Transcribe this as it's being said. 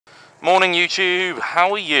Morning YouTube,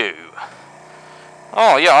 how are you?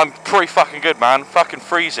 Oh yeah, I'm pretty fucking good, man. Fucking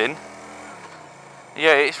freezing.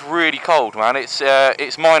 Yeah, it's really cold, man. It's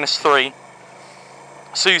 -3.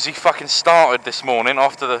 Susie fucking started this morning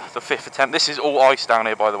after the 5th attempt. This is all ice down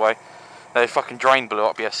here, by the way. The fucking drain blew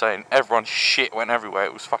up yesterday and everyone's shit went everywhere.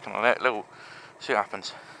 It was fucking on that little... See what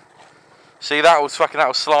happens. See, that was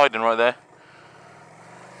sliding right there.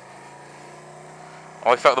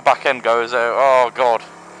 Oh, I felt the back end go as oh god.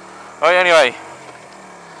 Oh, anyway,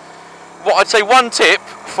 what I'd say, one tip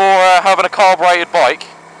for having a carbureted bike: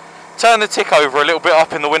 turn the tick over a little bit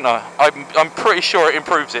up in the winter. I'm pretty sure it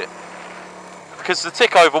improves it, because the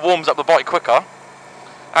tick over warms up the bike quicker,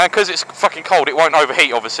 and because it's fucking cold, it won't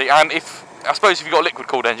overheat, obviously. And I suppose if you've got a liquid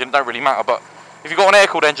cooled engine, it don't really matter. But if you've got an air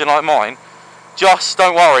cooled engine like mine, just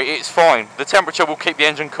don't worry, it's fine. The temperature will keep the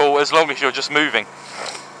engine cool as long as you're just moving.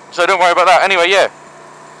 So don't worry about that. Anyway, yeah.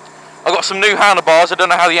 I got some new handlebars. I don't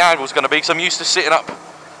know how the angle's going to be because I'm used to sitting up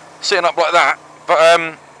like that.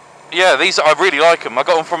 But yeah, these, I really like them. I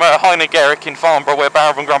got them from Heine Gerrick in Farnborough, where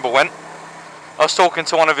Barrow and Grumble went. I was talking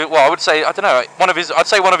to one of his, well, I would say, I don't know, one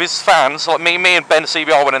of his fans, like me and Ben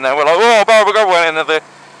CBR went in there. We're like, oh, Barrow and Grumble went in there.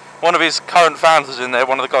 One of his current fans was in there.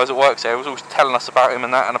 One of the guys that works there was always telling us about him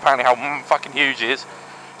and that, and apparently how fucking huge he is.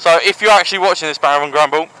 So if you're actually watching this, Barrow and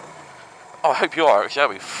Grumble, oh, I hope you are, actually.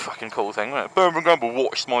 That'd be a fucking cool thing, wouldn't it? Barrow and Grumble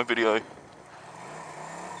watched my video.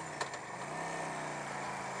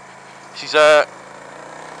 She's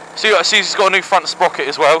Susie's got a new front sprocket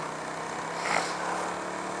as well,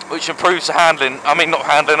 which improves the handling. I mean, not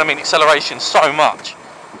handling, I mean acceleration so much.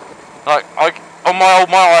 Like, I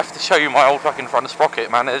have to show you my old fucking front sprocket,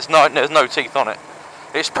 man. There's no teeth on it.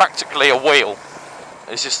 It's practically a wheel.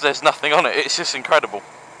 It's just, there's nothing on it. It's just incredible.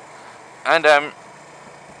 And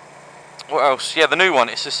what else? Yeah, the new one.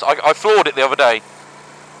 It's just, I floored it the other day,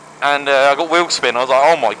 and I got wheel spin. I was like,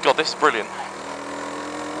 oh my god, this is brilliant.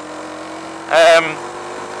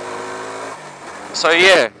 So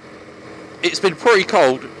yeah, it's been pretty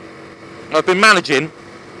cold. I've been managing,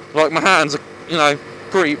 like my hands are, you know,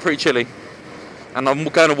 pretty chilly. And I'm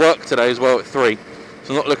going to work today as well at 3, so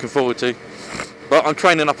I'm not looking forward to. But I'm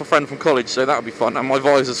training up a friend from college, so that'll be fun. And my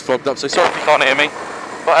visor's fogged up, so sorry if you can't hear me.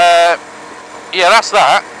 But yeah, that's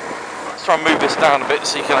that. Let's try and move this down a bit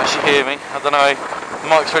so you can actually hear me. I don't know, the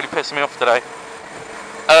mic's really pissing me off today.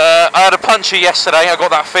 I had a puncture yesterday. I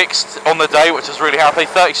got that fixed on the day, which was really happy.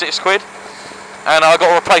 36 quid. And I got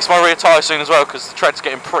to replace my rear tyre soon as well, because the tread's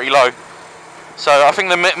getting pretty low. So I think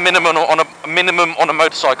the minimum on a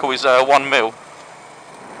motorcycle is 1 mil.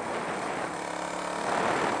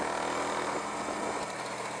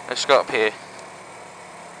 Let's go up here.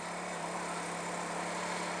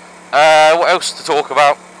 What else to talk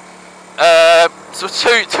about? So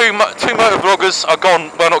two motor vloggers are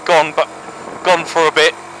gone. Well, not gone, but gone for a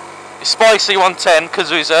bit. It's Spicy 110 because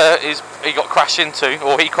he got crashed into,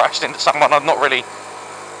 or he crashed into someone. I'm not really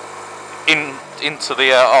into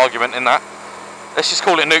the argument in that. Let's just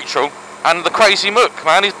call it neutral. And the CrazyMook,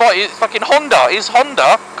 man, his bike is fucking Honda. His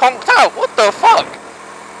Honda conked out. What the fuck?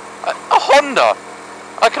 A Honda.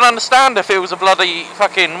 I can understand if it was a bloody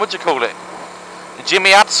fucking, what do you call it,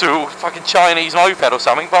 Jimmy Atsu fucking Chinese moped or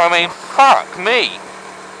something, but I mean, fuck me.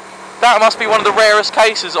 That must be one of the rarest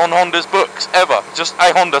cases on Honda's books ever. Just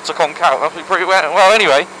a Honda to conk out. That'd be pretty well. Well,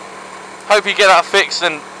 anyway, hope you get that fixed,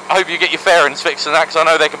 and I hope you get your fairings fixed and that, because I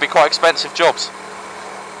know they can be quite expensive jobs.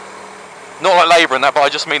 Not like labour and that, but I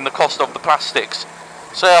just mean the cost of the plastics.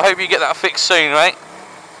 So I hope you get that fixed soon, mate.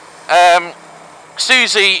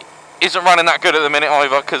 Susie isn't running that good at the minute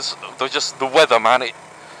either, because just the weather, man.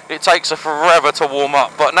 It takes her forever to warm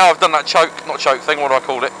up. But now I've done that not choke thing, what do I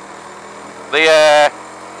call it? The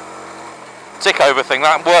tick over thing,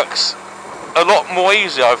 that works a lot more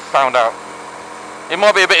easy, I've found out. It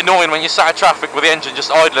might be a bit annoying when you're sat in traffic with the engine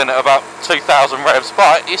just idling at about 2,000 revs,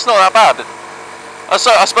 but it's not that bad. I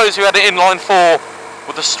suppose if you had an inline 4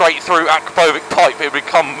 with a straight through Akpovic pipe, it would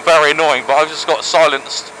become very annoying, but I've just got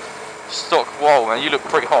silenced stock. Whoa, man, you look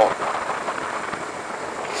pretty hot.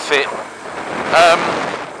 Fit.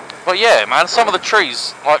 But yeah, man, some of the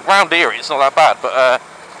trees, like round here, it's not that bad, but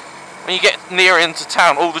when you get near into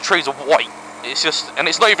town, all the trees are white. It's just, and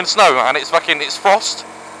it's not even snow, man, it's frost.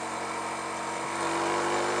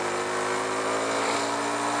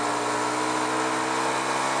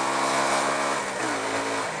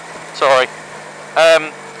 Sorry.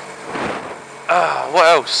 What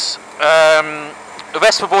else? The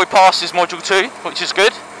Vespa boy passed his module 2, which is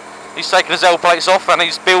good. He's taken his L plates off and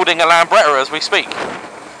he's building a Lambretta as we speak.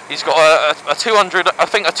 He's got a 200, I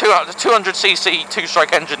think a 200cc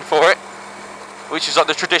two-stroke engine for it, which is like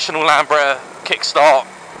the traditional Lambretta kickstart.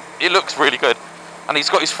 It looks really good. and he's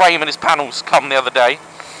got his frame and his panels come the other day.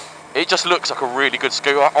 It just looks like a really good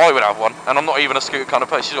scooter. I would have one, and I'm not even a scooter kind of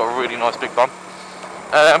person. She's got a really nice big bum.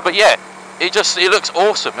 But yeah, it looks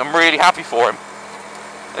awesome. I'm really happy for him.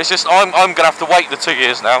 It's just I'm gonna have to wait the 2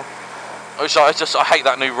 years now. I hate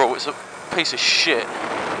that new rule. It's a piece of shit.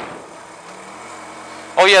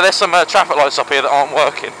 Oh yeah, there's some traffic lights up here that aren't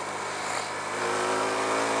working.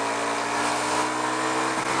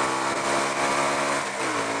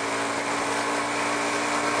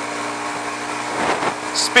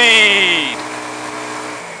 Speed!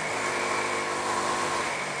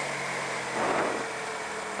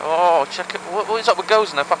 Oh, check it. What is up with girls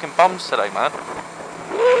and their fucking bums today, man?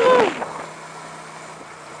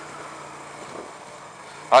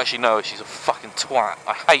 I actually know her. She's a fucking twat.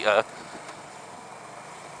 I hate her.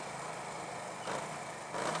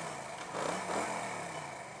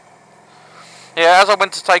 Yeah, as I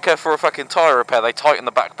went to take her for a fucking tyre repair, they tightened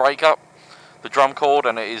the back brake up, the drum cord,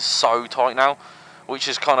 and it is so tight now, which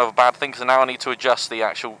is kind of a bad thing, because now I need to adjust the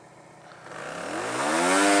actual...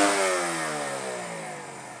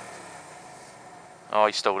 Oh,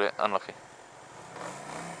 he stalled it. Unlucky.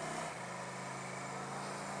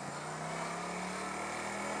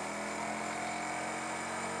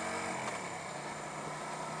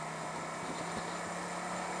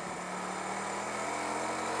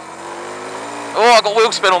 Oh, I got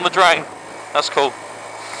wheel spin on the drain. That's cool.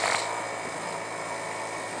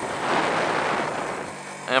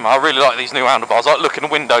 Yeah, man, I really like these new handlebars. I like looking in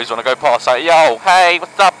the windows when I go past. Like, yo, hey,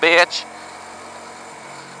 what's up, bitch?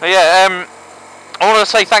 But yeah, I want to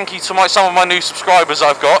say thank you to some of my new subscribers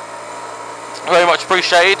I've got. Very much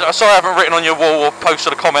appreciated. Sorry I haven't written on your wall or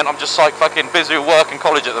posted a comment. I'm just like fucking busy with work and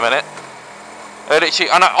college at the minute. Literally,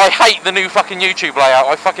 and I hate the new fucking YouTube layout.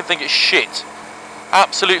 I fucking think it's shit.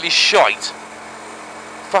 Absolutely shite.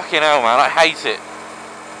 Fucking hell, man, I hate it.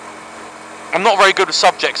 I'm not very good with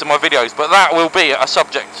subjects in my videos, but that will be a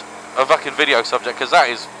subject, a fucking video subject, because that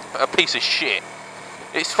is a piece of shit.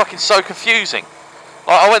 It's fucking so confusing.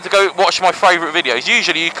 Like, I went to go watch my favourite videos.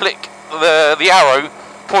 Usually you click the arrow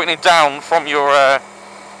pointing down from your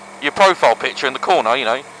profile picture in the corner, you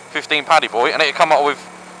know, 15 Paddy Boy, and it'll come up with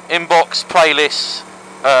inbox, playlists,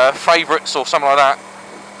 favourites or something like that.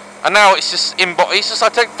 And now it's just inbox. It's just, I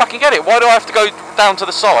don't fucking get it. Why do I have to go down to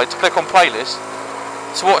the side to click on playlist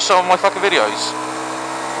to watch some of my fucking videos?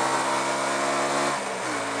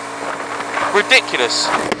 Ridiculous.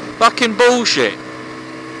 Fucking bullshit.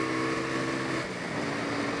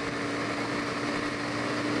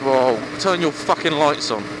 Whoa, turn your fucking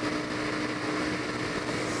lights on.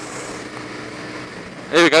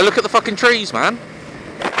 There we go, look at the fucking trees, man.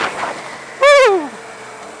 Woo!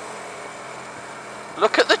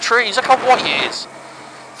 Look at the trees, look how white it is.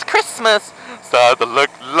 It's Christmas. Start to look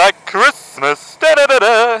like Christmas. Da da da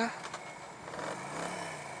da.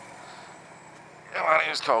 Oh man, it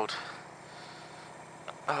was cold.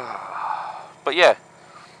 But yeah.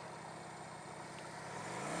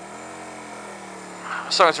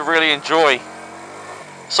 Something to really enjoy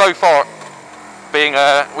so far, being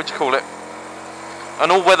what do you call it, an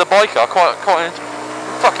all-weather biker. Quite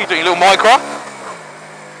fucking doing, you little micro.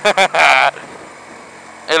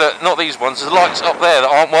 Hey, look, not these ones. There's lights up there that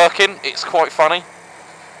aren't working. It's quite funny.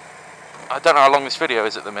 I don't know how long this video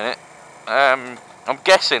is at the minute. I'm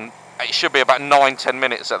guessing it should be about 9-10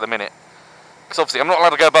 minutes at the minute, because obviously I'm not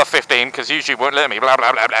allowed to go above 15 because YouTube won't let me. Blah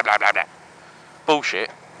blah blah blah blah blah blah.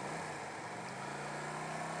 Bullshit.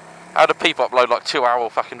 How do people upload like 2-hour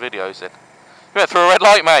fucking videos then? You went through a red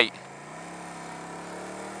light, mate.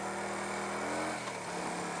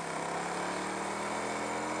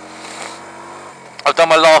 I've done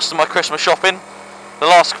my last of my Christmas shopping. The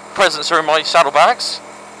last presents are in my saddlebags.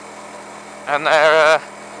 And they're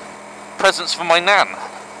presents for my nan.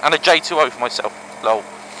 And a J2O for myself. Lol.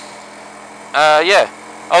 Yeah.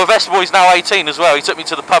 Oh, Vesta Boy's now 18 as well. He took me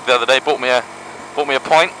to the pub the other day, bought me a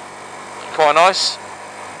pint. Quite nice.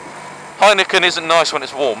 Heineken isn't nice when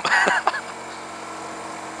it's warm.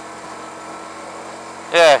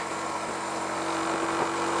 Yeah.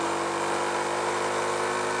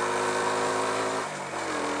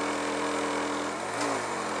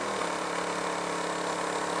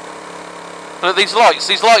 Look, these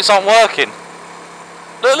lights aren't working.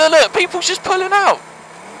 Look, look, look, people's just pulling out.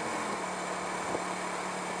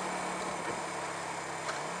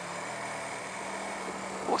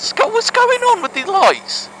 What's going on with these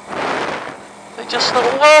lights? They're just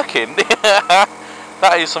not working.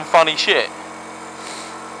 That is some funny shit.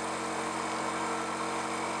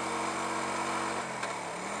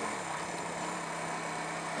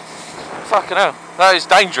 Fucking hell, that is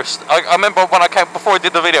dangerous. I remember when I came, before I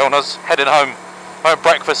did the video and I was heading home I had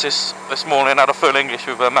breakfast this morning, had a full English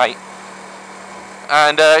with a mate.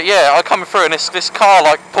 And yeah, I coming through and this car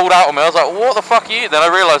like pulled out on me. I was like, what the fuck are you? Then I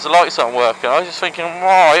realised the lights aren't working. I was just thinking,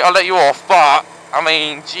 right, I'll let you off, but I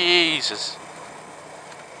mean, Jesus.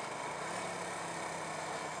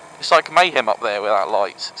 It's like mayhem up there without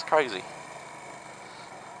lights. It's crazy.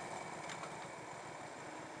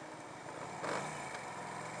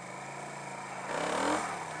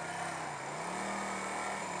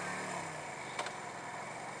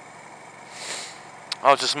 I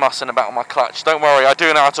was just mussing about my clutch. Don't worry, I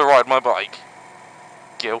do know how to ride my bike.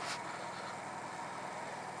 Gilf.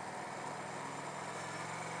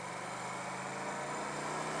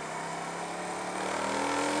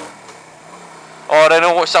 Oh, then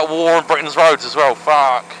I watched that War on Britain's Roads as well.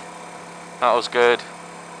 Fuck. That was good.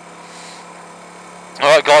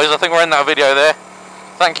 Alright guys, I think we're in that video there.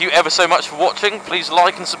 Thank you ever so much for watching. Please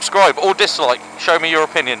like and subscribe, or dislike. Show me your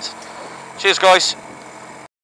opinions. Cheers guys.